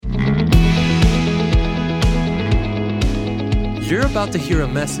You're about to hear a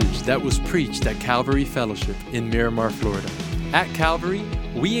message that was preached at Calvary Fellowship in Miramar, Florida. At Calvary,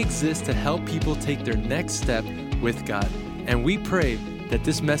 we exist to help people take their next step with God, and we pray that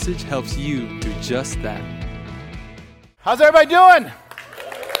this message helps you do just that. How's everybody doing?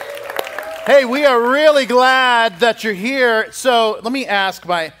 Hey, we are really glad that you're here. So let me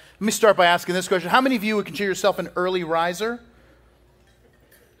start by asking this question. How many of you would consider yourself an early riser?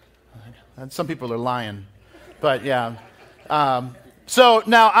 And some people are lying, but yeah. So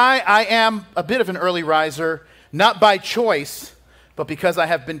now I am a bit of an early riser, not by choice, but because I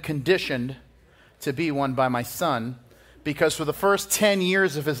have been conditioned to be one by my son, because for the first 10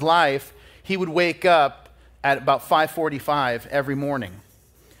 years of his life, he would wake up at about 5:45 every morning.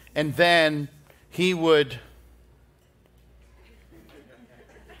 And then he would...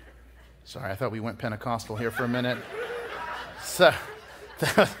 Sorry, I thought we went Pentecostal here for a minute. So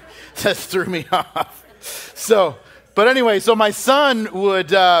that threw me off. But anyway, so my son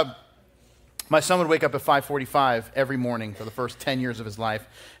would wake up at 5:45 every morning for the first 10 years of his life.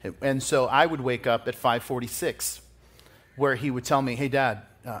 And so I would wake up at 5:46, where he would tell me, "Hey, Dad,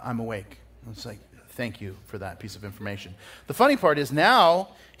 I'm awake." I was like, "Thank you for that piece of information." The funny part is now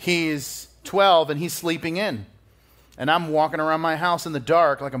he's 12 and he's sleeping in. And I'm walking around my house in the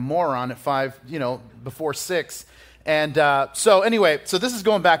dark like a moron at before 6. And so this is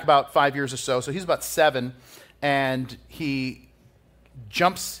going back about 5 years or so. So he's about 7. And he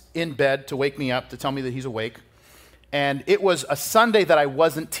jumps in bed to wake me up, to tell me that he's awake. And it was a Sunday that I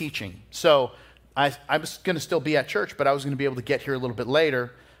wasn't teaching. So I was going to still be at church, but I was going to be able to get here a little bit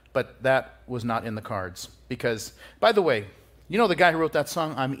later. But that was not in the cards. Because, by the way, you know the guy who wrote that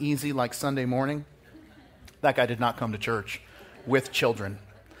song, "I'm Easy Like Sunday Morning"? That guy did not come to church with children.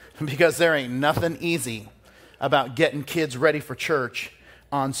 Because there ain't nothing easy about getting kids ready for church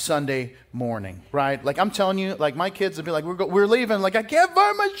on Sunday morning, right? Like, I'm telling you, like, my kids would be like, we're leaving. Like, I can't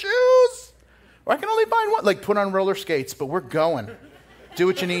find my shoes. Or I can only find one. Like, put on roller skates, but we're going. Do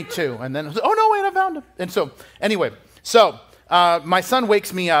what you need to. And then, oh, no, wait, I found them. And so, anyway, my son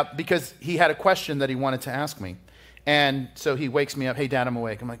wakes me up because he had a question that he wanted to ask me. And so he wakes me up, "Hey, Dad, I'm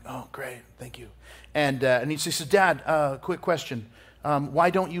awake." I'm like, "Oh, great, thank you." And he says, "Dad, quick question. Why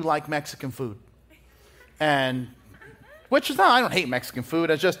don't you like Mexican food?" And which is not, I don't hate Mexican food.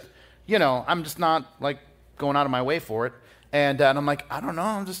 It's just, I'm just not like going out of my way for it. And I'm like, "I don't know,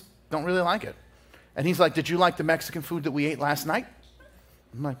 I just don't really like it." And he's like, "Did you like the Mexican food that we ate last night?"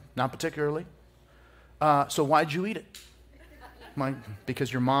 I'm like, "Not particularly." "So why'd you eat it?" I'm like,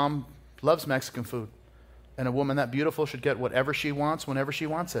 "Because your mom loves Mexican food. And a woman that beautiful should get whatever she wants whenever she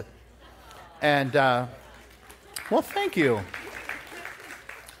wants it." And, well, thank you.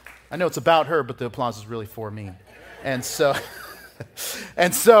 I know it's about her, but the applause is really for me. And so,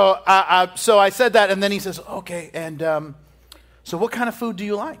 so I said that, and then he says, "Okay, and so what kind of food do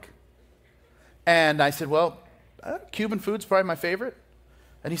you like?" And I said, "Well, Cuban food's probably my favorite."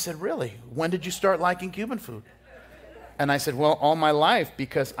 And he said, "Really? When did you start liking Cuban food?" And I said, "Well, all my life,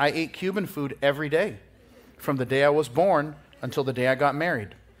 because I ate Cuban food every day, from the day I was born until the day I got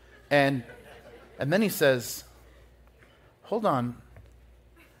married." And then he says, "Hold on,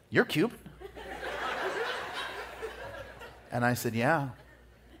 you're Cuban?" And I said, "Yeah.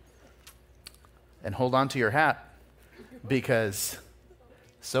 And hold on to your hat, because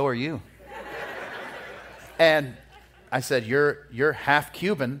so are you." And I said, You're half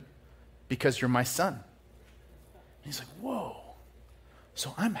Cuban because you're my son." And he's like, "Whoa,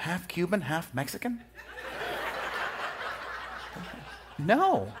 so I'm half Cuban, half Mexican?"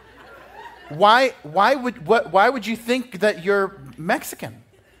 No. Why would you think that you're Mexican?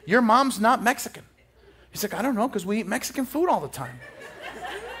 Your mom's not Mexican. He's like, "I don't know, because we eat Mexican food all the time."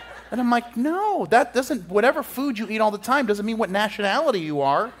 And I'm like, "No, that doesn't, whatever food you eat all the time doesn't mean what nationality you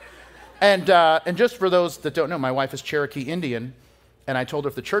are." And just for those that don't know, my wife is Cherokee Indian, and I told her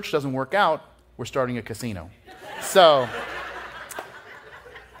if the church doesn't work out, we're starting a casino. So,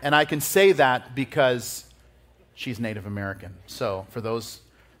 and I can say that because she's Native American. So for those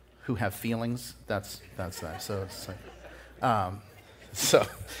who have feelings, that's that. So it's like, so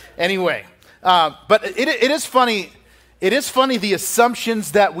anyway, but it is funny. It is funny the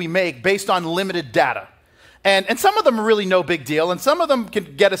assumptions that we make based on limited data, and some of them are really no big deal, and some of them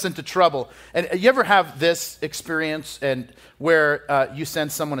can get us into trouble. And you ever have this experience and where you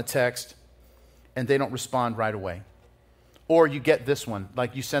send someone a text and they don't respond right away, or you get this one,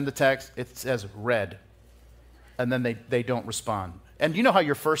 like you send the text, it says read, and then they don't respond. And you know how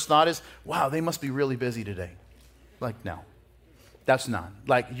your first thought is, "Wow, they must be really busy today." Like, no, that's not.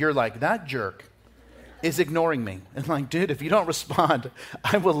 Like, you're like, "That jerk is ignoring me." And like, dude, if you don't respond,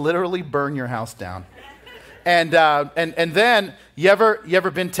 I will literally burn your house down. And then you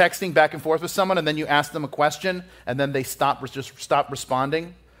ever been texting back and forth with someone, and then you ask them a question, and then they just stop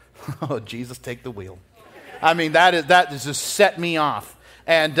responding? Oh, Jesus, take the wheel. I mean, that is just set me off.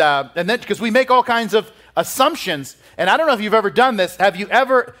 And then because we make all kinds of assumptions, and I don't know if you've ever done this. Have you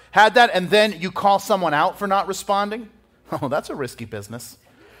ever had that, and then you call someone out for not responding? Oh, that's a risky business.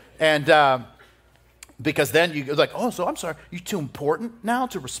 And because then you're like, oh, so I'm sorry, you're too important now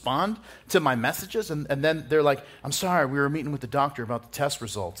to respond to my messages? And then they're like, I'm sorry, we were meeting with the doctor about the test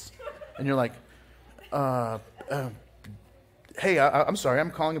results. And you're like, hey, I'm sorry, I'm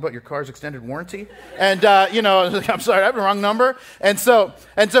calling about your car's extended warranty. And, I'm sorry, I have the wrong number.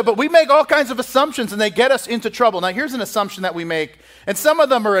 But we make all kinds of assumptions, and they get us into trouble. Now, here's an assumption that we make, and some of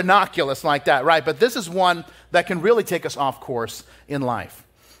them are innocuous like that, right? But this is one that can really take us off course in life.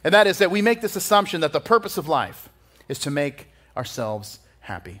 And that is that we make this assumption that the purpose of life is to make ourselves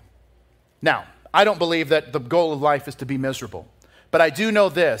happy. Now, I don't believe that the goal of life is to be miserable. But I do know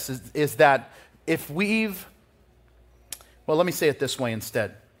this, is that if let me say it this way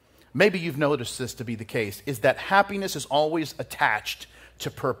instead. Maybe you've noticed this to be the case, is that happiness is always attached to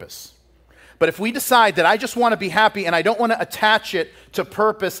purpose. But if we decide that I just want to be happy and I don't want to attach it to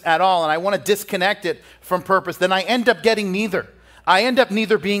purpose at all, and I want to disconnect it from purpose, then I end up getting neither. I end up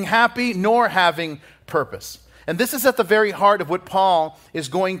neither being happy nor having purpose. And this is at the very heart of what Paul is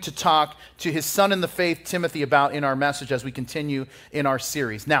going to talk to his son in the faith, Timothy, about in our message as we continue in our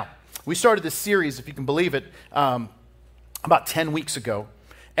series. Now, we started this series, if you can believe it, about 10 weeks ago.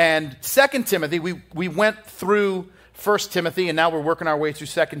 And 2 Timothy, we went through 1 Timothy, and now we're working our way through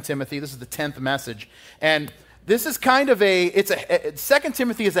 2 Timothy. This is the 10th message. And this is kind of 2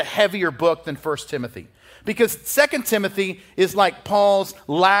 Timothy is a heavier book than 1 Timothy. Because 2 Timothy is like Paul's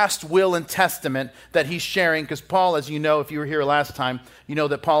last will and testament that he's sharing. Because Paul, as you know, if you were here last time, you know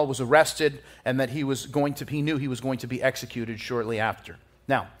that Paul was arrested and that he knew he was going to be executed shortly after.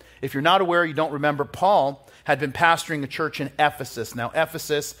 Now, if you're not aware, you don't remember, Paul had been pastoring a church in Ephesus. Now,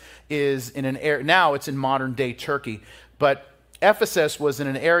 Ephesus is in an area, now it's in modern day Turkey, but Ephesus was in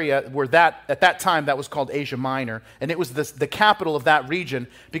an area where at that time that was called Asia Minor, and it was the capital of that region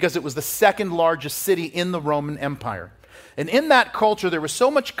because it was the second largest city in the Roman Empire. And in that culture, there was so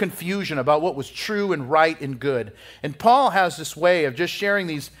much confusion about what was true and right and good. And Paul has this way of just sharing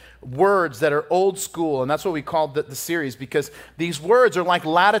these words that are old school, and that's what we called the series, because these words are like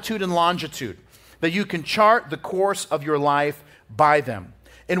latitude and longitude, that you can chart the course of your life by them.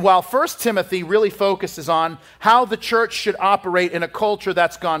 And while 1 Timothy really focuses on how the church should operate in a culture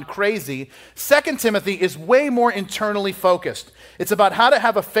that's gone crazy, 2 Timothy is way more internally focused. It's about how to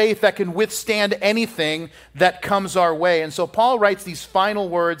have a faith that can withstand anything that comes our way. And so Paul writes these final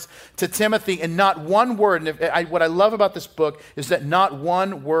words to Timothy, and not one word, and what I love about this book is that not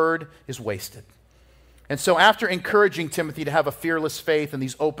one word is wasted. And so after encouraging Timothy to have a fearless faith in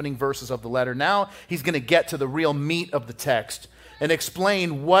these opening verses of the letter, now he's going to get to the real meat of the text and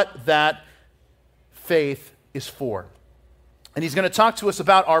explain what that faith is for. And he's going to talk to us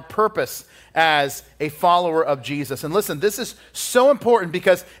about our purpose as a follower of Jesus. And listen, this is so important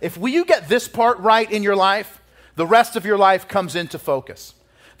because if you get this part right in your life, the rest of your life comes into focus.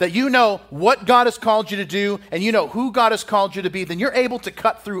 That you know what God has called you to do and you know who God has called you to be, then you're able to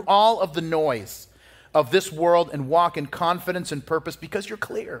cut through all of the noise of this world and walk in confidence and purpose because you're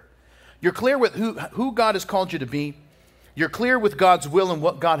clear. You're clear with who God has called you to be. You're clear with God's will and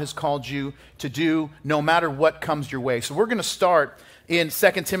what God has called you to do no matter what comes your way. So we're going to start in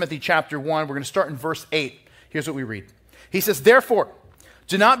 2 Timothy chapter 1. We're going to start in verse 8. Here's what we read. He says, "Therefore,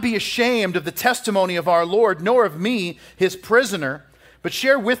 do not be ashamed of the testimony of our Lord, nor of me, his prisoner, but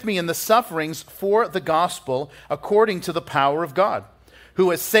share with me in the sufferings for the gospel according to the power of God,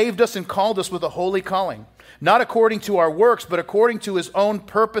 who has saved us and called us with a holy calling, not according to our works, but according to his own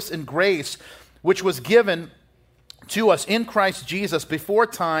purpose and grace, which was given to us in Christ Jesus before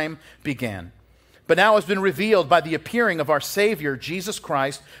time began, but now has been revealed by the appearing of our Savior, Jesus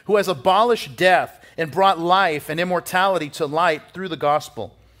Christ, who has abolished death and brought life and immortality to light through the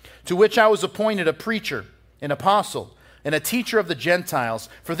gospel, to which I was appointed a preacher, an apostle, and a teacher of the Gentiles.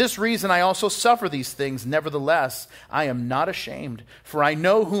 For this reason I also suffer these things. Nevertheless, I am not ashamed, for I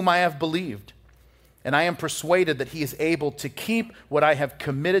know whom I have believed, and I am persuaded that he is able to keep what I have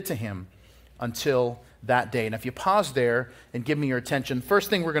committed to him until that day." And if you pause there and give me your attention, first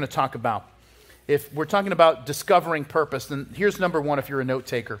thing we're going to talk about, if we're talking about discovering purpose, then here's number one if you're a note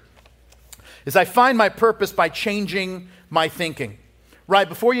taker, is I find my purpose by changing my thinking. Right,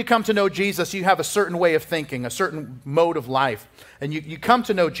 before you come to know Jesus, you have a certain way of thinking, a certain mode of life. And you come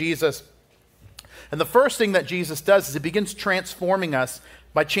to know Jesus, and the first thing that Jesus does is he begins transforming us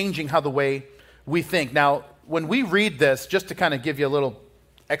by changing how the way we think. Now, when we read this, just to kind of give you a little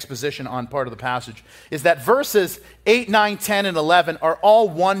exposition on part of the passage, is that verses 8, 9, 10, and 11 are all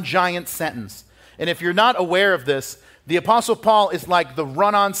one giant sentence. And if you're not aware of this, the Apostle Paul is like the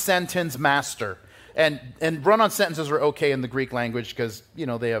run-on sentence master. And run-on sentences are okay in the Greek language because,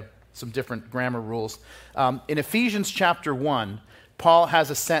 they have some different grammar rules. In Ephesians chapter 1, Paul has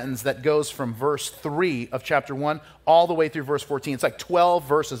a sentence that goes from verse 3 of chapter 1 all the way through verse 14. It's like 12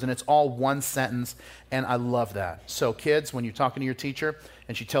 verses, and it's all one sentence, and I love that. So kids, when you're talking to your teacher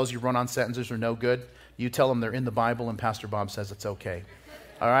and she tells you run-on sentences are no good, you tell them they're in the Bible and Pastor Bob says it's okay.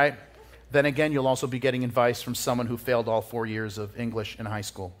 All right? Then again, you'll also be getting advice from someone who failed all 4 years of English in high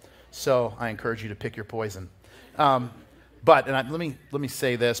school. So I encourage you to pick your poison. Let me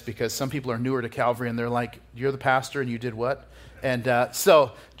say this, because some people are newer to Calvary and they're like, you're the pastor and you did what? And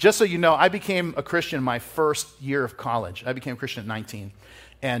so just so you know, I became a Christian my first year of college. I became a Christian at 19.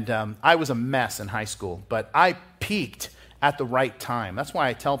 And I was a mess in high school, but I peaked at the right time. That's why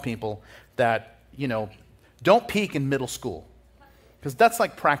I tell people that, don't peak in middle school, because that's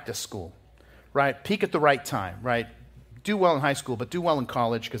like practice school, right? Peak at the right time, right? Do well in high school, but do well in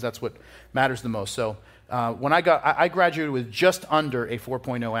college, because that's what matters the most. So when I graduated with just under a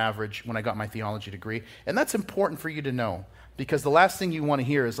 4.0 average when I got my theology degree, and that's important for you to know, because the last thing you want to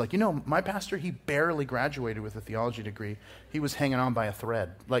hear is like, my pastor, he barely graduated with a theology degree. He was hanging on by a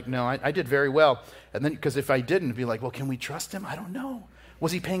thread. Like, no, I did very well. And then, because if I didn't, it'd be like, well, can we trust him? I don't know.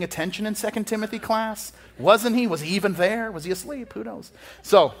 Was he paying attention in 2 Timothy class? Wasn't he? Was he even there? Was he asleep? Who knows?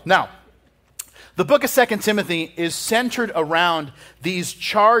 So, now, the book of 2 Timothy is centered around these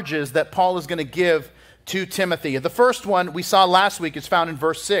charges that Paul is going to give to Timothy. The first one we saw last week is found in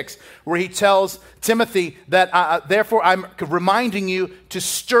verse 6, where he tells Timothy that, therefore, I'm reminding you to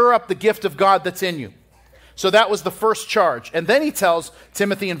stir up the gift of God that's in you. So that was the first charge. And then he tells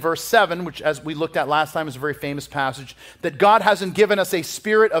Timothy in verse 7, which as we looked at last time is a very famous passage, that God hasn't given us a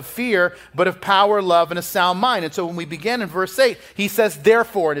spirit of fear, but of power, love, and a sound mind. And so when we begin in verse 8, he says,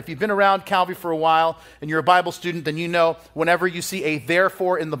 therefore. And if you've been around Calvary for a while and you're a Bible student, then you know whenever you see a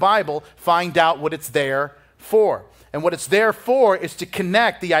therefore in the Bible, find out what it's there for. And what it's there for is to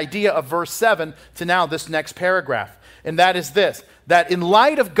connect the idea of verse 7 to now this next paragraph. And that is this, that in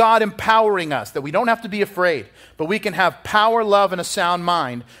light of God empowering us, that we don't have to be afraid, but we can have power, love, and a sound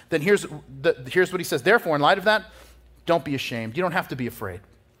mind, then here's what he says. Therefore, in light of that, don't be ashamed. You don't have to be afraid.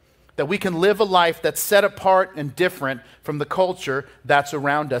 That we can live a life that's set apart and different from the culture that's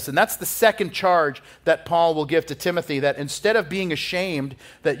around us. And that's the second charge that Paul will give to Timothy, that instead of being ashamed,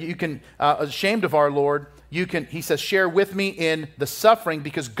 that you can, ashamed of our Lord, he says, share with me in the suffering,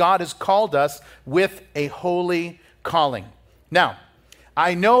 because God has called us with a holy calling. Now,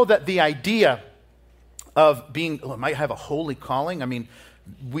 I know that the idea of being, might have a holy calling, I mean,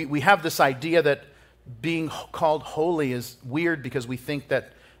 we have this idea that being called holy is weird, because we think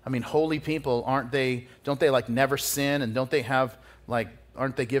that, holy people, don't they like never sin, and don't they have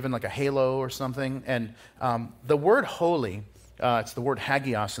aren't they given like a halo or something? And the word holy, it's the word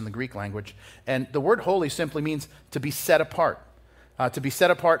hagios in the Greek language, and the word holy simply means to be set apart. To be set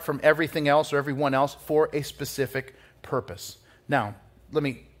apart from everything else or everyone else for a specific purpose. Now, let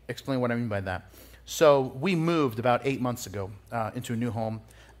me explain what I mean by that. So we moved about 8 months ago into a new home,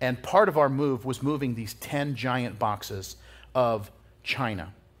 and part of our move was moving these 10 giant boxes of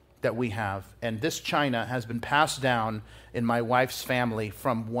china that we have. And this china has been passed down in my wife's family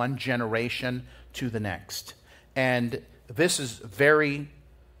from one generation to the next. And this is very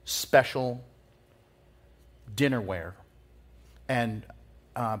special dinnerware. And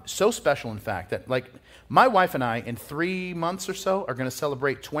so special, in fact, that my wife and I, in 3 months or so, are going to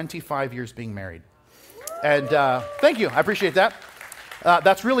celebrate 25 years being married. And thank you. I appreciate that.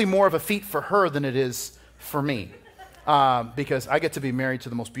 That's really more of a feat for her than it is for me, because I get to be married to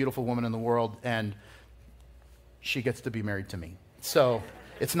the most beautiful woman in the world, and she gets to be married to me. So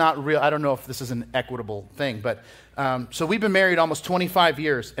it's not real. I don't know if this is an equitable thing, but so we've been married almost 25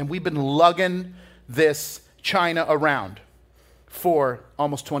 years, and we've been lugging this china around for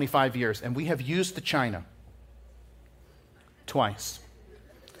almost 25 years, and we have used the china twice.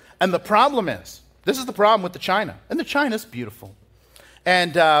 And the problem is, this is the problem with the china, and the china's beautiful,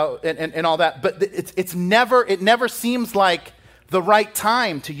 and all that, but it never seems like the right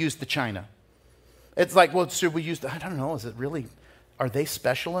time to use the china. It's like, well, should we use I don't know, is it really, are they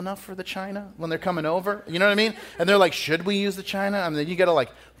special enough for the china when they're coming over? You know what I mean? And they're like, should we use the china? Then you got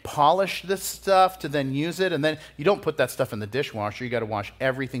to polish this stuff to then use it, and then you don't put that stuff in the dishwasher. You got to wash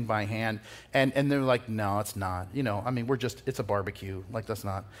everything by hand. And they're like, no, it's not. It's a barbecue. That's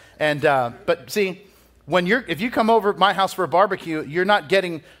not. And but see, If you come over at my house for a barbecue, you're not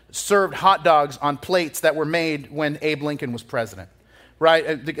getting served hot dogs on plates that were made when Abe Lincoln was president, right?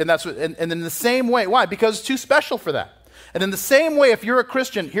 And that's what, and in the same way, why? Because it's too special for that. And in the same way, if you're a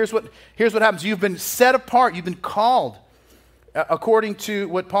Christian, here's what happens. You've been set apart. You've been called, according to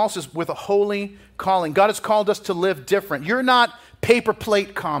what Paul says, with a holy calling. God has called us to live different. You're not paper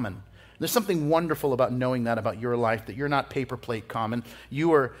plate common. There's something wonderful about knowing that about your life, that you're not paper plate common.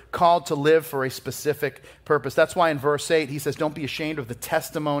 You are called to live for a specific purpose. That's why in verse 8, he says, don't be ashamed of the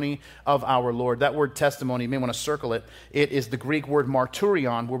testimony of our Lord. That word testimony, you may want to circle it. It is the Greek word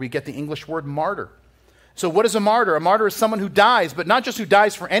marturion, where we get the English word martyr. So what is a martyr? A martyr is someone who dies, but not just who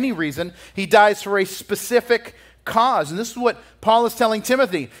dies for any reason. He dies for a specific cause. And this is what Paul is telling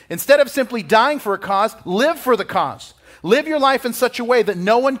Timothy. Instead of simply dying for a cause, live for the cause. Live your life in such a way that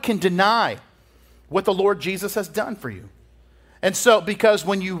no one can deny what the Lord Jesus has done for you. And so, because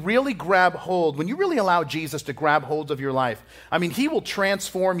when you really grab hold, when you really allow Jesus to grab hold of your life, I mean, he will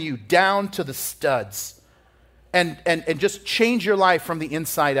transform you down to the studs and just change your life from the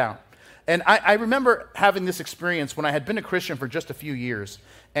inside out. And I remember having this experience when I had been a Christian for just a few years,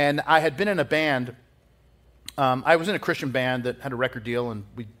 and I had been in a band. I was in a Christian band that had a record deal, and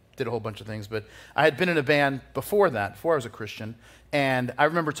we did a whole bunch of things, but I had been in a band before I was a Christian, and I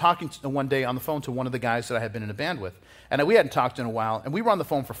remember talking one day on the phone to one of the guys that I had been in a band with, and we hadn't talked in a while, and we were on the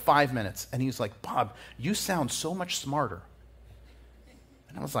phone for 5 minutes, and he was like, Bob, you sound so much smarter.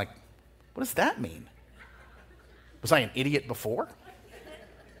 And I was like, what does that mean? Was I an idiot before?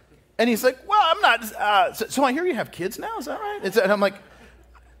 And he's like, well, I'm not, so I hear you have kids now, is that right? And I'm like,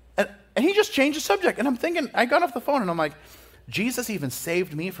 and he just changed the subject, and I'm thinking, I got off the phone, and I'm like, Jesus even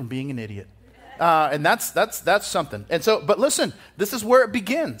saved me from being an idiot. And that's something. And so, but listen, this is where it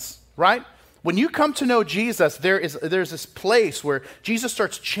begins, right? When you come to know Jesus, there's this place where Jesus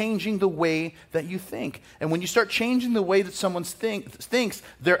starts changing the way that you think. And when you start changing the way that someone thinks,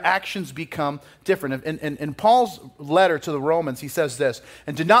 their actions become different. In Paul's letter to the Romans, he says this,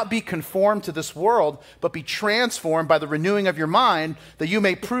 and do not be conformed to this world, but be transformed by the renewing of your mind, that you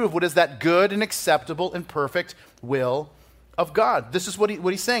may prove what is that good and acceptable and perfect will of God. This is what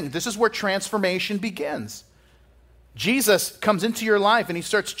he's saying. This is where transformation begins. Jesus comes into your life and he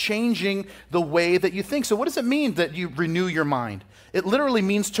starts changing the way that you think. So what does it mean that you renew your mind? It literally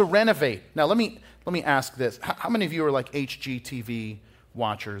means to renovate. Now let me ask this. How many of you are like HGTV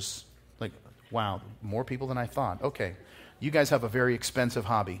watchers? Like, wow, more people than I thought. Okay. You guys have a very expensive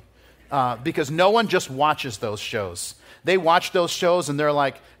hobby. Because no one just watches those shows. They watch those shows and they're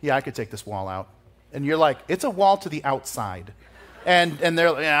like, yeah, I could take this wall out. And you're like, it's a wall to the outside. And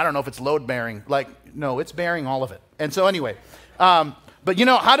they're like, I don't know if it's load bearing. Like, no, it's bearing all of it. And so anyway, but you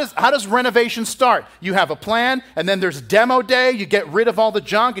know, how does renovation start? You have a plan, and then there's demo day. You get rid of all the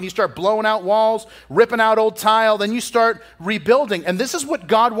junk, and you start blowing out walls, ripping out old tile. Then you start rebuilding. And this is what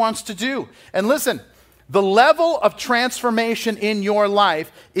God wants to do. And listen, the level of transformation in your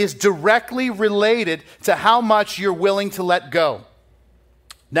life is directly related to how much you're willing to let go.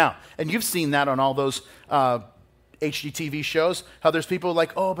 Now, and you've seen that on all those HGTV shows, how there's people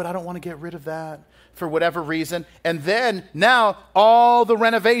like, oh, but I don't want to get rid of that for whatever reason. And then now all the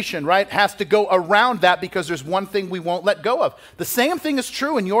renovation, right, has to go around that because there's one thing we won't let go of. The same thing is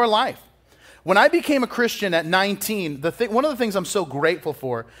true in your life. When I became a Christian at 19, one of the things I'm so grateful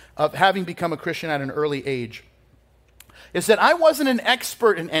for of having become a Christian at an early age is that I wasn't an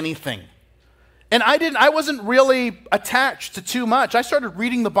expert in anything. And I wasn't really attached to too much. I started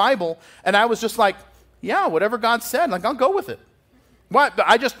reading the Bible, and I was just like, yeah, whatever God said, like, I'll go with it. What?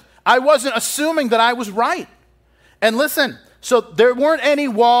 I wasn't assuming that I was right. And listen, so there weren't any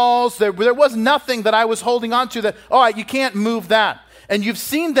walls. There was nothing that I was holding on to that, all right, you can't move that. And you've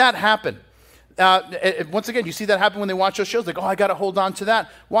seen that happen. Once again, you see that happen when they watch those shows. Like, oh, I got to hold on to that.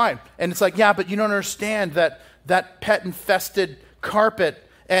 Why? And it's like, yeah, but you don't understand that pet-infested carpet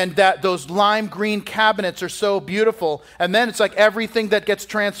and that those lime green cabinets are so beautiful. And then it's like everything that gets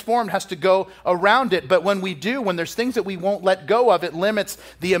transformed has to go around it. But when there's things that we won't let go of, it limits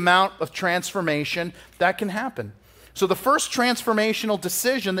the amount of transformation that can happen. So the first transformational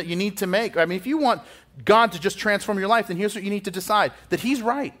decision that you need to make, I mean, if you want God to just transform your life, then here's what you need to decide, that he's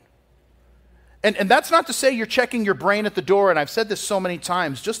right. And that's not to say you're checking your brain at the door, and I've said this so many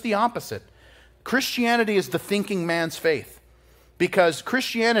times, just the opposite. Christianity is the thinking man's faith. Because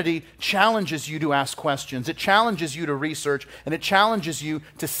Christianity challenges you to ask questions. It challenges you to research, and it challenges you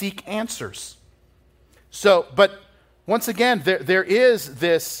to seek answers. So, but once again, there is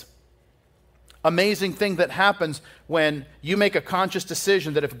this amazing thing that happens when you make a conscious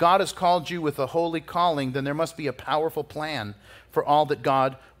decision that if God has called you with a holy calling, then there must be a powerful plan for all that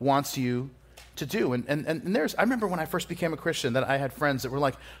God wants you to do. And I remember when I first became a Christian that I had friends that were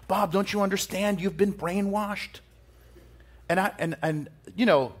like, Bob, don't you understand? You've been brainwashed. And I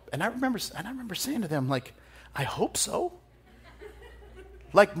remember saying to them, like, I hope so.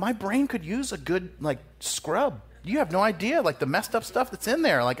 Like, my brain could use a good, like, scrub. You have no idea, like, the messed up stuff that's in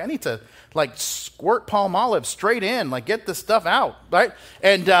there. Like, I need to, like, squirt Palmolive straight in, like, get this stuff out, right?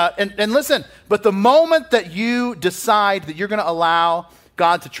 And listen, but the moment that you decide that you're going to allow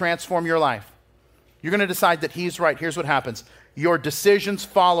God to transform your life, you're going to decide that He's right. Here's what happens. Your decisions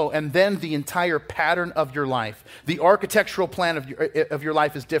follow, and then the entire pattern of your life, the architectural plan of your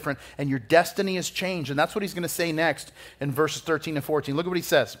life is different, and your destiny is changed. And that's what he's going to say next in verses 13 and 14. Look at what he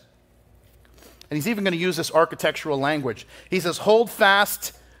says. And he's even going to use this architectural language. He says, hold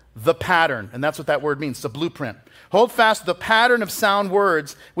fast the pattern. And that's what that word means, the blueprint. Hold fast the pattern of sound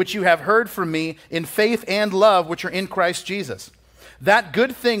words which you have heard from me in faith and love which are in Christ Jesus. That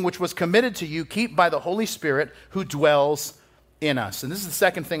good thing which was committed to you, keep by the Holy Spirit who dwells in us. And this is the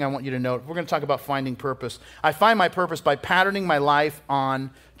second thing I want you to note. We're going to talk about finding purpose. I find my purpose by patterning my life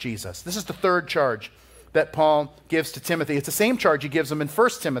on Jesus. This is the third charge that Paul gives to Timothy. It's the same charge he gives him in 1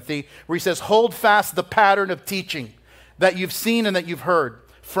 Timothy, where he says, hold fast the pattern of teaching that you've seen and that you've heard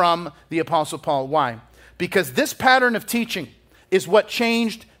from the Apostle Paul. Why? Because this pattern of teaching is what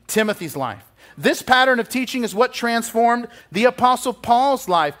changed Timothy's life. This pattern of teaching is what transformed the Apostle Paul's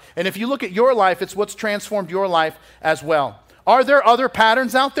life. And if you look at your life, it's what's transformed your life as well. Are there other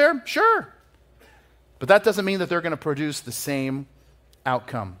patterns out there? Sure. But that doesn't mean that they're going to produce the same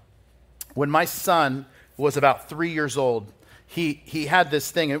outcome. When my son was about 3 years old, he had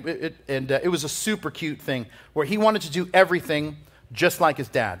this thing, and it was a super cute thing, where he wanted to do everything just like his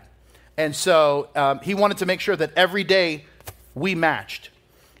dad. And so he wanted to make sure that every day we matched.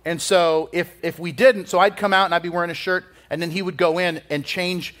 And so if we didn't, so I'd come out and I'd be wearing a shirt, and then he would go in and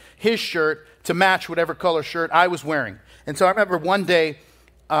change his shirt to match whatever color shirt I was wearing. And so I remember one day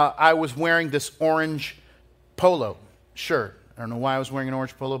I was wearing this orange polo shirt. I don't know why I was wearing an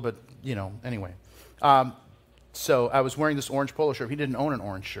orange polo, but, anyway. So I was wearing this orange polo shirt. He didn't own an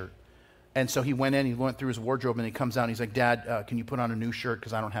orange shirt. And so he went through his wardrobe, and he comes out, and he's like, Dad, can you put on a new shirt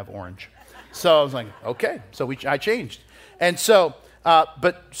because I don't have orange? So I was like, okay. So I changed. And so,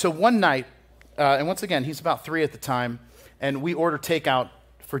 so one night, and once again, he's about 3 at the time, and we order takeout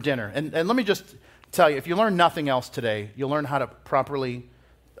for dinner. And let me just tell you, if you learn nothing else today, you'll learn how to properly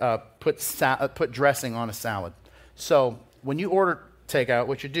put dressing on a salad. So when you order takeout,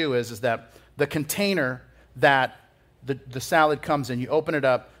 what you do is that the container that the salad comes in, you open it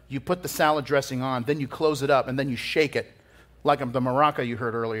up, you put the salad dressing on, then you close it up, and then you shake it, like the maraca you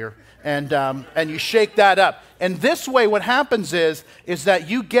heard earlier, and you shake that up. And this way what happens is that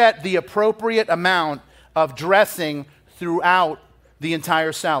you get the appropriate amount of dressing throughout the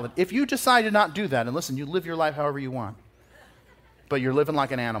entire salad. If you decide to not do that, and listen, you live your life however you want, but you're living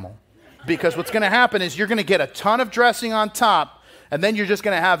like an animal. Because what's going to happen is you're going to get a ton of dressing on top, and then you're just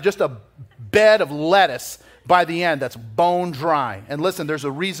going to have just a bed of lettuce by the end that's bone dry. And listen, there's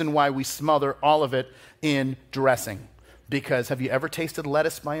a reason why we smother all of it in dressing. Because have you ever tasted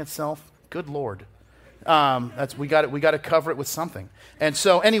lettuce by itself? Good Lord. We got to cover it with something. And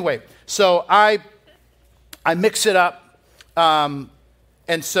so anyway, so I mix it up.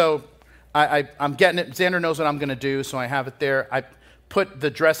 And so I'm getting it. Xander knows what I'm going to do, so I have it there. I put the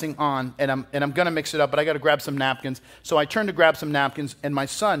dressing on, and I'm going to mix it up, but I got to grab some napkins. So I turn to grab some napkins, and my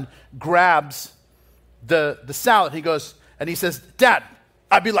son grabs the salad. He goes, and he says, Dad,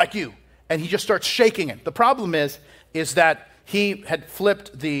 I'd be like you. And he just starts shaking it. The problem is that he had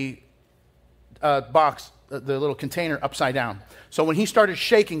flipped the box, the little container, upside down. So when he started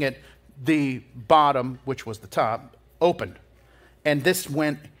shaking it, the bottom, which was the top, opened. And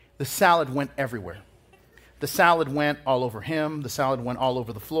the salad went everywhere. The salad went all over him. The salad went all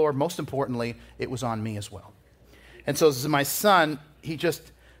over the floor. Most importantly, it was on me as well. And so my son,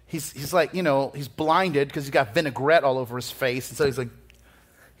 he's like, he's blinded because he's got vinaigrette all over his face. And so he's like,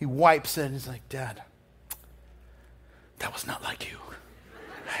 he wipes it and he's like, Dad, that was not like you.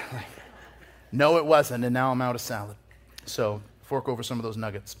 Like, no, it wasn't. And now I'm out of salad. So fork over some of those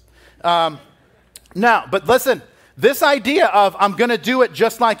nuggets. Now, but listen, this idea of I'm going to do it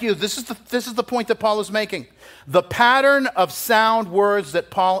just like you, this is the point that Paul is making. The pattern of sound words that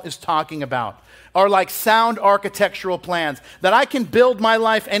Paul is talking about are like sound architectural plans that I can build my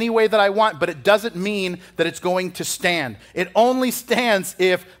life any way that I want, but it doesn't mean that it's going to stand. It only stands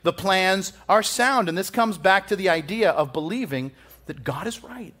if the plans are sound. And this comes back to the idea of believing that God is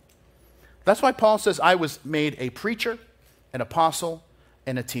right. That's why Paul says, I was made a preacher, an apostle,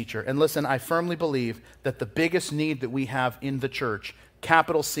 and a teacher. And listen, I firmly believe that the biggest need that we have in the church,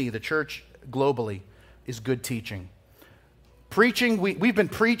 capital C, the church globally is good teaching. Preaching, we've been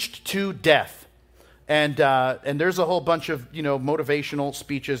preached to death. And there's a whole bunch of, motivational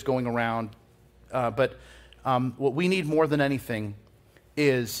speeches going around. But what we need more than anything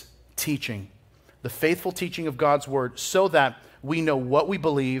is teaching. The faithful teaching of God's word so that we know what we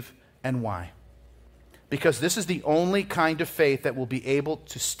believe and why. Because this is the only kind of faith that will be able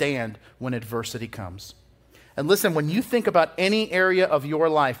to stand when adversity comes. And listen, when you think about any area of your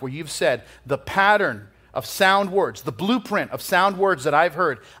life where you've said, the pattern of sound words, the blueprint of sound words that I've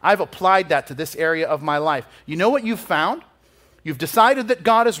heard, I've applied that to this area of my life. You know what you've found? You've decided that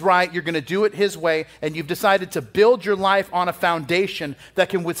God is right, you're going to do it His way, and you've decided to build your life on a foundation that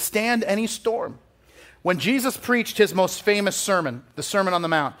can withstand any storm. When Jesus preached his most famous sermon, the Sermon on the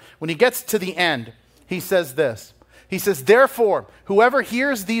Mount, when he gets to the end, he says this. He says, "Therefore, whoever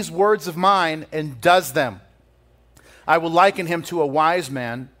hears these words of mine and does them, I will liken him to a wise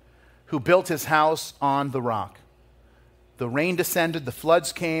man who built his house on the rock. The rain descended, the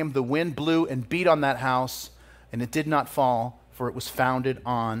floods came, the wind blew and beat on that house, and it did not fall, for it was founded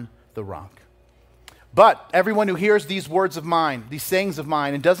on the rock. But everyone who hears these words of mine, these sayings of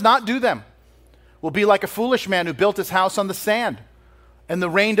mine, and does not do them, will be like a foolish man who built his house on the sand. And the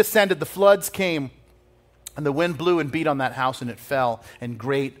rain descended, the floods came, and the wind blew and beat on that house, and it fell, and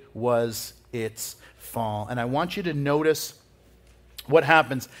great was its fall." And I want you to notice what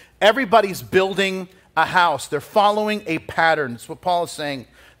happens. Everybody's building a house. They're following a pattern. That's what Paul is saying.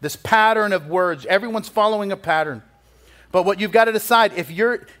 This pattern of words. Everyone's following a pattern. But what you've got to decide, if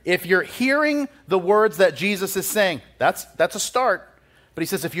you're hearing the words that Jesus is saying, that's a start. But he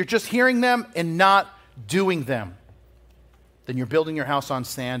says, if you're just hearing them and not doing them, then you're building your house on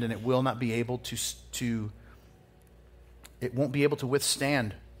sand, and it will not be able it won't be able to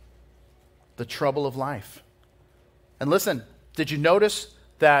withstand the trouble of life. And listen, did you notice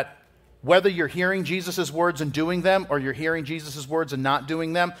that whether you're hearing Jesus' words and doing them, or you're hearing Jesus' words and not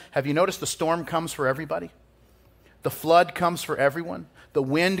doing them, have you noticed the storm comes for everybody? The flood comes for everyone. The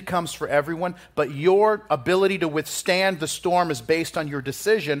wind comes for everyone. But your ability to withstand the storm is based on your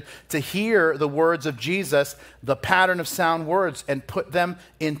decision to hear the words of Jesus, the pattern of sound words, and put them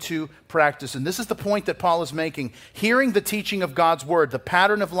into practice. And this is the point that Paul is making. Hearing the teaching of God's word, the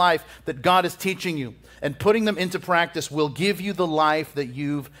pattern of life that God is teaching you, and putting them into practice will give you the life that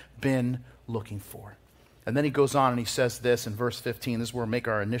you've been looking for. And then he goes on and he says this in verse 15. This is where we make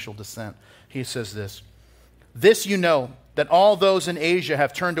our initial descent. He says this. "This you know, that all those in Asia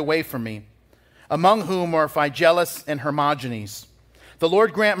have turned away from me, among whom are Phygelus and Hermogenes. The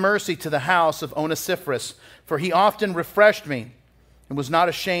Lord grant mercy to the house of Onesiphorus, for he often refreshed me and was not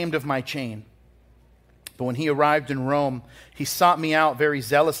ashamed of my chain. But when he arrived in Rome, he sought me out very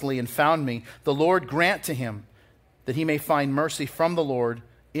zealously and found me. The Lord grant to him that he may find mercy from the Lord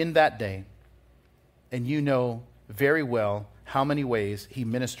in that day. And you know very well how many ways he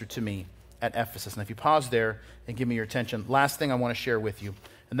ministered to me at Ephesus." And if you pause there and give me your attention, last thing I want to share with you,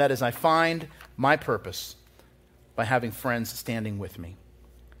 and that is I find my purpose by having friends standing with me.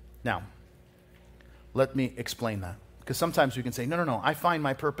 Now, let me explain that. Because sometimes we can say, no, I find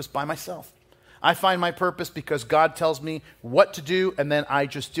my purpose by myself. I find my purpose because God tells me what to do, and then I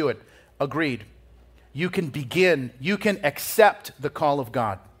just do it. Agreed. You can accept the call of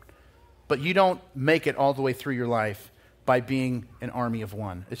God, but you don't make it all the way through your life by being an army of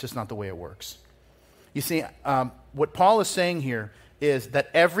one. It's just not the way it works. You see, what Paul is saying here is that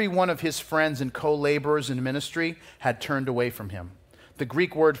every one of his friends and co-laborers in ministry had turned away from him. The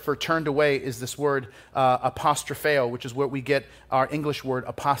Greek word for turned away is this word apostropheo, which is where we get our English word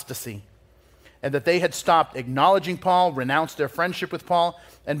apostasy. And that they had stopped acknowledging Paul, renounced their friendship with Paul.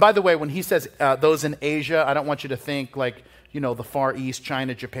 And by the way, when he says those in Asia, I don't want you to think like, the Far East,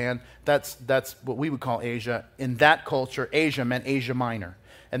 China, Japan. That's what we would call Asia. In that culture, Asia meant Asia Minor.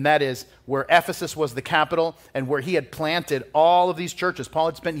 And that is where Ephesus was the capital and where he had planted all of these churches. Paul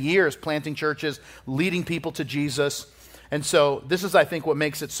had spent years planting churches, leading people to Jesus. And so this is, I think, what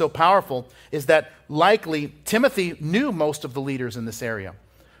makes it so powerful, is that likely Timothy knew most of the leaders in this area.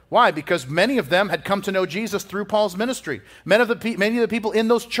 Why? Because many of them had come to know Jesus through Paul's ministry. Many of the people in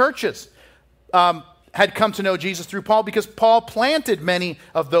those churches had come to know Jesus through Paul because Paul planted many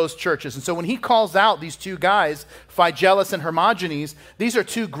of those churches. And so when he calls out these two guys, Phygelus and Hermogenes, these are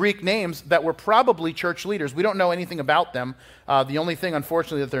two Greek names that were probably church leaders. We don't know anything about them. The only thing,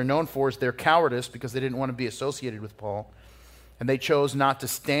 unfortunately, that they're known for is their cowardice because they didn't want to be associated with Paul. And they chose not to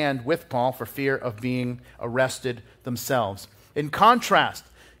stand with Paul for fear of being arrested themselves. In contrast,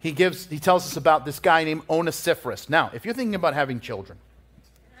 he tells us about this guy named Onesiphorus. Now, if you're thinking about having children,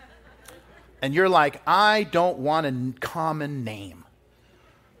 and you're like, I don't want a common name,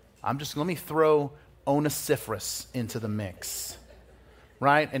 let me throw Onesiphorus into the mix,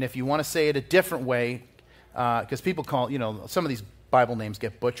 right? And if you want to say it a different way, because people call, some of these Bible names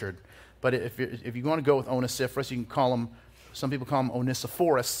get butchered, but if you want to go with Onesiphorus, you can call him, some people call him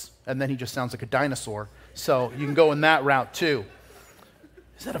Onesiphorus, and then he just sounds like a dinosaur. So you can go in that route too.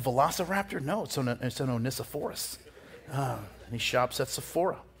 Is that a velociraptor? No, it's an Onesiphorus. And he shops at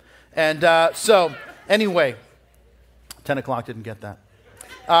Sephora. And so, anyway, 10 o'clock didn't get that.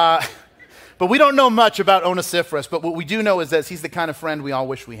 But we don't know much about Onesiphorus, but what we do know is that he's the kind of friend we all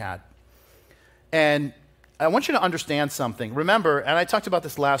wish we had. And I want you to understand something. Remember, and I talked about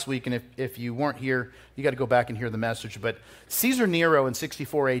this last week, and if you weren't here, you got to go back and hear the message, but Caesar Nero in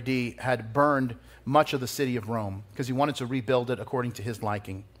 64 AD had burned much of the city of Rome because he wanted to rebuild it according to his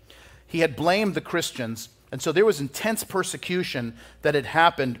liking. He had blamed the Christians, and so there was intense persecution that had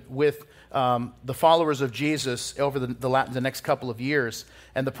happened with the followers of Jesus over the next couple of years.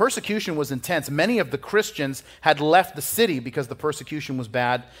 And the persecution was intense. Many of the Christians had left the city because the persecution was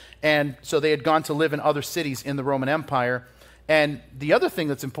bad. And so they had gone to live in other cities in the Roman Empire. And the other thing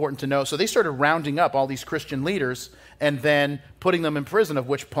that's important to know, so they started rounding up all these Christian leaders and then putting them in prison, of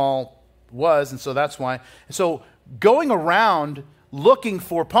which Paul was. And so that's why. So going around looking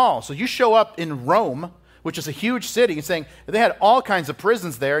for Paul. So you show up in Rome, which is a huge city, and saying they had all kinds of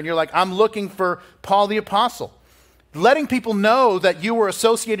prisons there, and you're like, I'm looking for Paul the Apostle. Letting people know that you were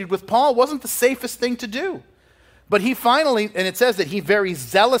associated with Paul wasn't the safest thing to do. But he finally, and it says that he very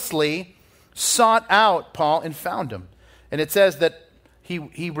zealously sought out Paul and found him. And it says that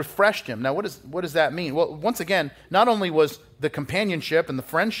he refreshed him. Now, what does that mean? Well, once again, not only was the companionship and the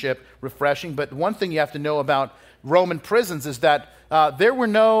friendship refreshing, but one thing you have to know about Roman prisons is that there were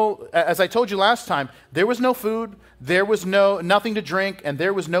no, as I told you last time, there was no food, there was nothing to drink, and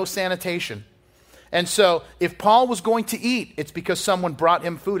there was no sanitation. And so if Paul was going to eat, it's because someone brought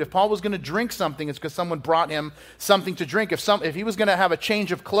him food. If Paul was going to drink something, it's because someone brought him something to drink. If he was going to have a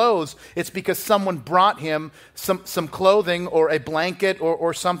change of clothes, it's because someone brought him some clothing or a blanket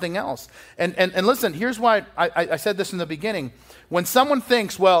or something else. And listen, here's why I said this in the beginning. When someone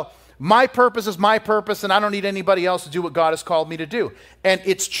thinks, well, my purpose is my purpose, and I don't need anybody else to do what God has called me to do. And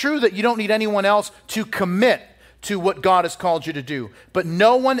it's true that you don't need anyone else to commit to what God has called you to do. But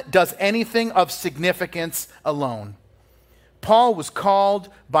no one does anything of significance alone. Paul was called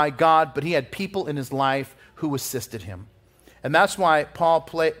by God, but he had people in his life who assisted him. And that's why Paul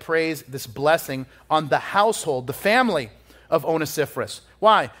prays this blessing on the household, the family of Onesiphorus.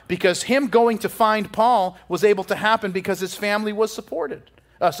 Why? Because him going to find Paul was able to happen because his family was supportive.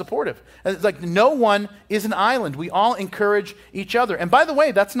 And it's like no one is an island. We all encourage each other. And by the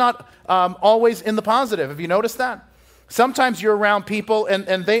way, that's not always in the positive. Have you noticed that? Sometimes you're around people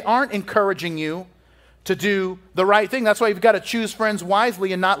and they aren't encouraging you to do the right thing. That's why you've got to choose friends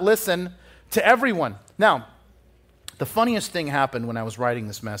wisely and not listen to everyone. Now, the funniest thing happened when I was writing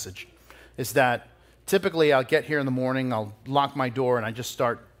this message is that typically I'll get here in the morning, I'll lock my door, and I just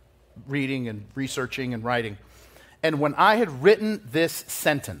start reading and researching and writing. And when I had written this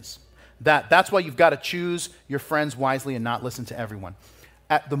sentence, that's why you've got to choose your friends wisely and not listen to everyone.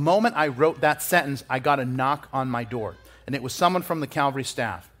 At the moment I wrote that sentence, I got a knock on my door. And it was someone from the Calvary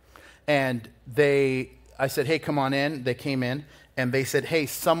staff. And I said, hey, come on in. They came in, and they said, hey,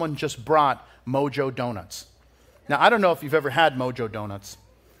 someone just brought Mojo Donuts. Now, I don't know if you've ever had Mojo Donuts.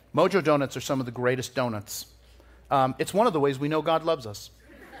 Mojo Donuts are some of the greatest donuts. It's one of the ways we know God loves us.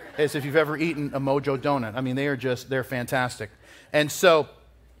 Is if you've ever eaten a Mojo donut. I mean, they're fantastic. And so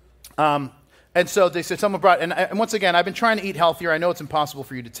they said, someone brought, and once again, I've been trying to eat healthier. I know it's impossible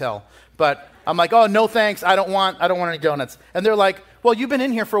for you to tell, but I'm like, oh, no thanks, I don't want any donuts. And they're like, well, you've been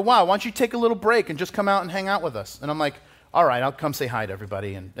in here for a while. Why don't you take a little break and just come out and hang out with us? And I'm like, all right, I'll come say hi to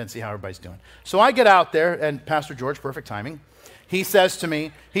everybody and see how everybody's doing. So I get out there, and Pastor George, perfect timing, he says to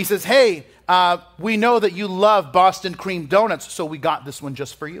me, hey, we know that you love Boston cream donuts, so we got this one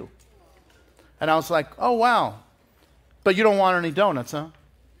just for you. And I was like, oh, wow. But you don't want any donuts, huh?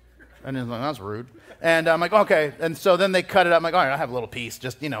 And he's like, that's rude. And I'm like, okay. And so then they cut it up. I'm like, all right, I'll have a little piece,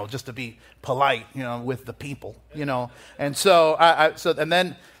 just to be polite, with the people, And so,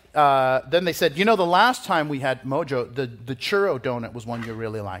 then they said, the last time we had Mojo, the churro donut was one you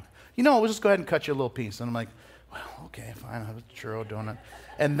really liked. We'll just go ahead and cut you a little piece. And I'm like, well, okay, fine, I'll have a churro donut.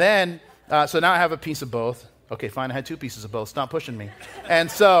 And then, so now I have a piece of both. Okay, fine, I had 2 pieces of both. Stop pushing me.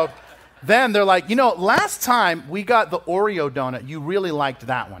 And so then they're like, last time we got the Oreo donut, you really liked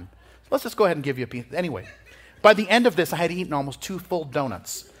that one. Let's just go ahead and give you a piece. Anyway, by the end of this, I had eaten almost 2 full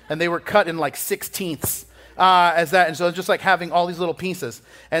donuts. And they were cut in like 16ths. as that. And so it's just like having all these little pieces.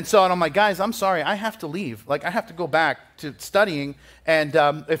 And I'm like, guys, I'm sorry, I have to leave. Like, I have to go back to studying. And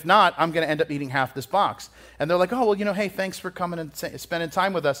if not, I'm going to end up eating half this box. And they're like, oh, well, hey, thanks for coming and spending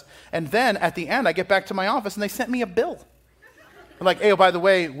time with us. And then at the end, I get back to my office and they sent me a bill. I'm like, hey, oh, by the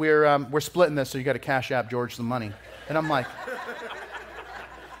way, we're splitting this, so you got to Cash App George the money. And I'm like,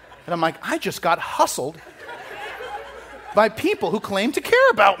 I just got hustled by people who claim to care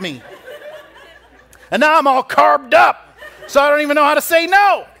about me. And now I'm all carved up, so I don't even know how to say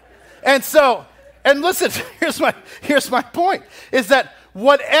no. And listen, here's my point, is that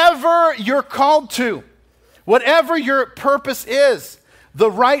whatever you're called to, whatever your purpose is, the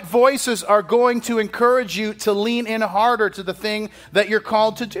right voices are going to encourage you to lean in harder to the thing that you're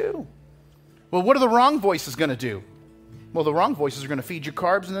called to do. Well, what are the wrong voices going to do? Well, the wrong voices are going to feed you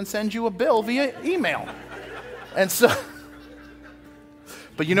carbs and then send you a bill via email.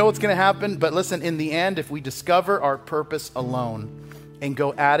 But you know what's going to happen? But listen, in the end, if we discover our purpose alone and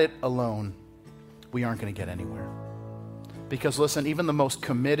go at it alone, we aren't going to get anywhere. Because listen, even the most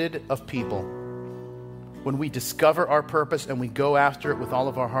committed of people, when we discover our purpose and we go after it with all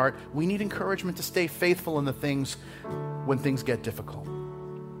of our heart, we need encouragement to stay faithful in the things when things get difficult.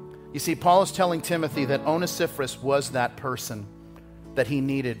 You see, Paul is telling Timothy that Onesiphorus was that person that he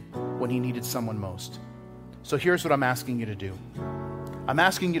needed when he needed someone most. So here's what I'm asking you to do. I'm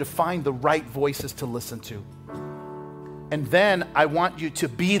asking you to find the right voices to listen to. And then I want you to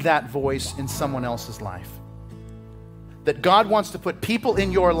be that voice in someone else's life. That God wants to put people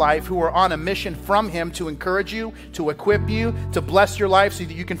in your life who are on a mission from Him to encourage you, to equip you, to bless your life so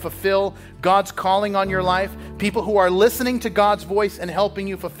that you can fulfill God's calling on your life. People who are listening to God's voice and helping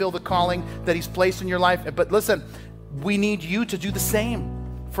you fulfill the calling that He's placed in your life. But listen, we need you to do the same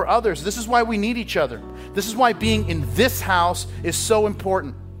for others. This is why we need each other. This is why being in this house is so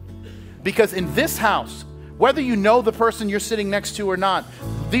important. Because in this house, whether you know the person you're sitting next to or not,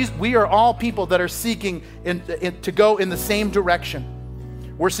 we are all people that are seeking to go in the same direction.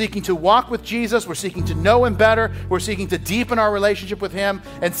 We're seeking to walk with Jesus. We're seeking to know Him better. We're seeking to deepen our relationship with Him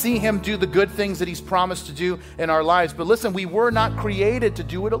and see Him do the good things that He's promised to do in our lives. But listen, we were not created to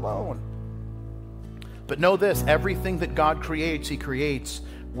do it alone. But know this, everything that God creates, He creates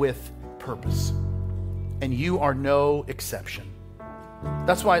with purpose. And you are no exception.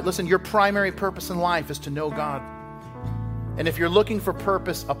 That's why, listen, your primary purpose in life is to know God. And if you're looking for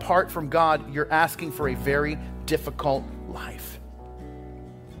purpose apart from God, you're asking for a very difficult life.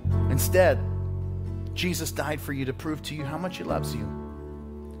 Instead, Jesus died for you to prove to you how much He loves you.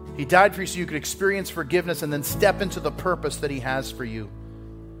 He died for you so you could experience forgiveness and then step into the purpose that He has for you.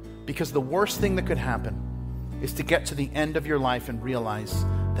 Because the worst thing that could happen is to get to the end of your life and realize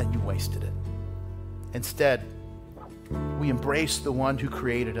that you wasted it. Instead, we embrace the one who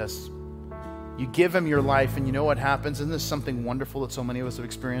created us. You give Him your life, and you know what happens? Isn't this something wonderful that so many of us have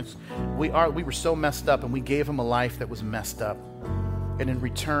experienced? We were so messed up, and we gave Him a life that was messed up. And in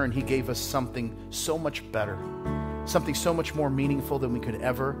return, He gave us something so much better, something so much more meaningful than we could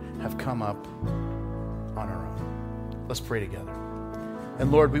ever have come up on our own. Let's pray together.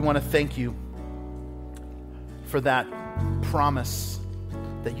 And Lord, we want to thank You for that promise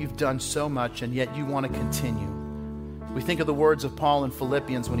that You've done so much, and yet You want to continue. We think of the words of Paul in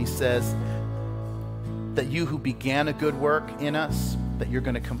Philippians when he says that You who began a good work in us, that You're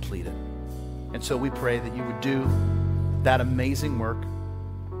going to complete it. And so we pray that You would do that amazing work,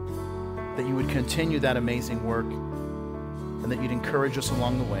 that You would continue that amazing work, and that You'd encourage us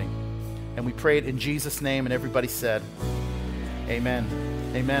along the way. And we pray it in Jesus' name, and everybody said, amen.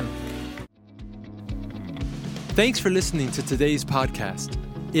 Amen. Thanks for listening to today's podcast.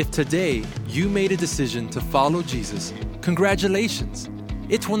 If today you made a decision to follow Jesus, congratulations.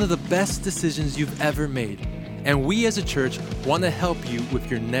 It's one of the best decisions you've ever made. And we as a church want to help you with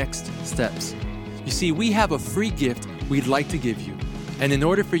your next steps. You see, we have a free gift we'd like to give you. And in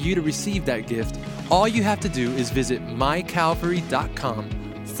order for you to receive that gift, all you have to do is visit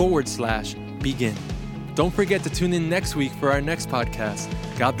mycalvary.com/begin. Don't forget to tune in next week for our next podcast.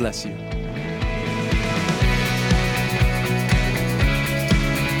 God bless you.